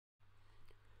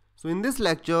So in this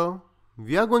lecture,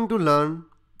 we are going to learn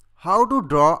how to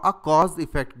draw a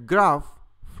cause-effect graph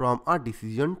from a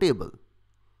decision table.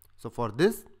 So for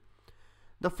this,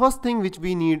 the first thing which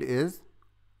we need is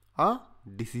a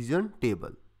decision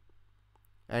table.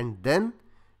 And then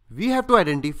we have to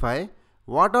identify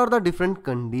what are the different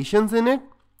conditions in it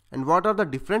and what are the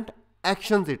different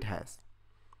actions it has.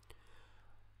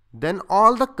 Then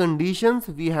all the conditions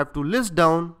we have to list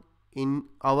down in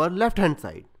our left hand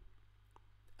side,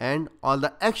 and all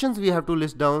the actions we have to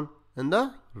list down in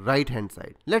the right hand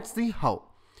side. Let's see how.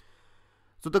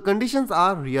 So the conditions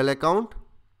are real account.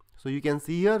 So you can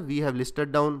see here we have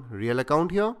listed down real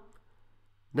account here.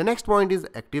 The next point is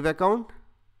active account.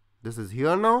 This is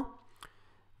here now.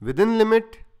 Within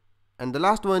limit, and the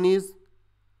last one is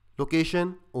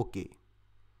location OK.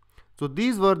 So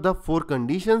these were the 4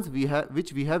 conditions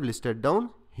which we have listed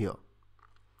down here.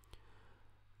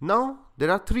 Now there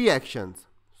are 3 actions.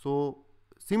 So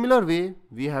similar way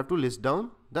we have to list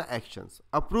down the actions: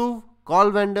 approve,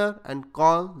 call vendor, and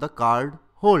call the card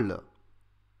holder.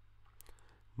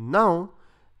 Now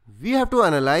we have to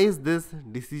analyze this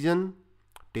decision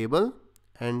table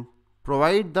and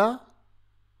provide the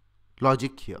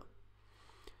logic here.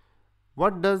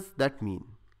 What does that mean?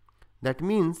 That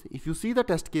means if you see the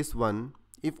test case 1,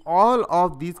 if all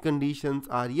of these conditions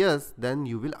are yes, then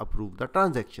you will approve the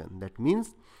transaction. That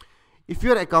means if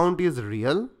your account is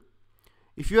real,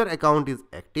 if your account is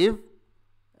active,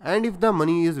 and if the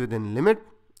money is within limit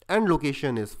and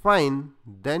location is fine,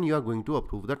 then you are going to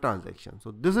approve the transaction.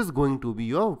 So this is going to be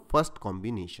your first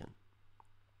combination.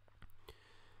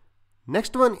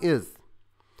 Next one is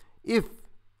if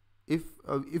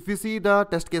we see the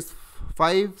test case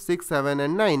 5, 6, 7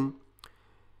 and 9,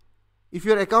 if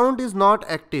your account is not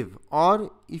active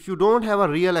or if you don't have a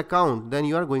real account, then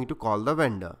you are going to call the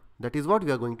vendor. That is what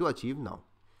we are going to achieve now.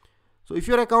 So if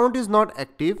your account is not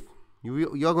active,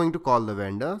 you are going to call the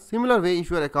vendor. Similar way, if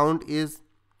your account is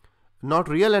not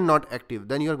real and not active,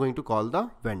 then you are going to call the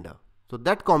vendor. So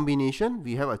that combination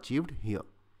we have achieved here.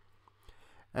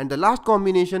 And the last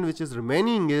combination which is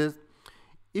remaining is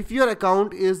if your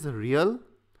account is real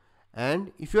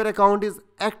and if your account is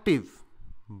active,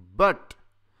 but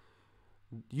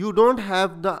you don't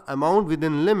have the amount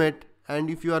within limit, and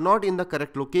if you are not in the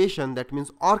correct location, that means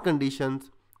or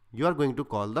conditions, you are going to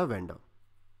call the vendor.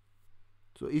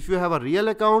 So if you have a real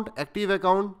account, active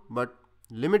account, but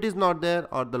limit is not there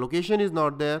or the location is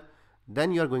not there,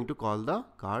 then you are going to call the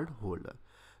card holder.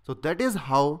 So that is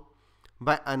how,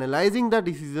 by analyzing the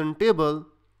decision table,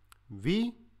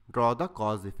 we draw the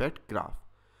cause effect graph.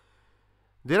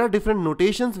 There are different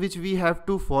notations which we have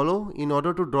to follow in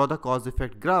order to draw the cause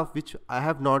effect graph, which I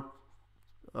have not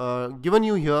given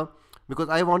you here because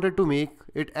I wanted to make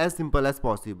it as simple as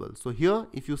possible. So here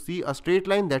if you see a straight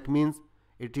line, that means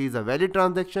it is a valid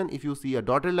transaction. If you see a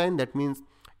dotted line, that means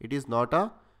it is not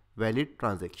a valid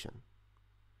transaction.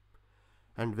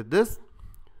 And with this,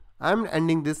 I am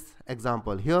ending this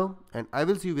example here, and I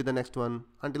will see you with the next one.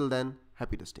 Until then,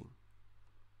 happy testing.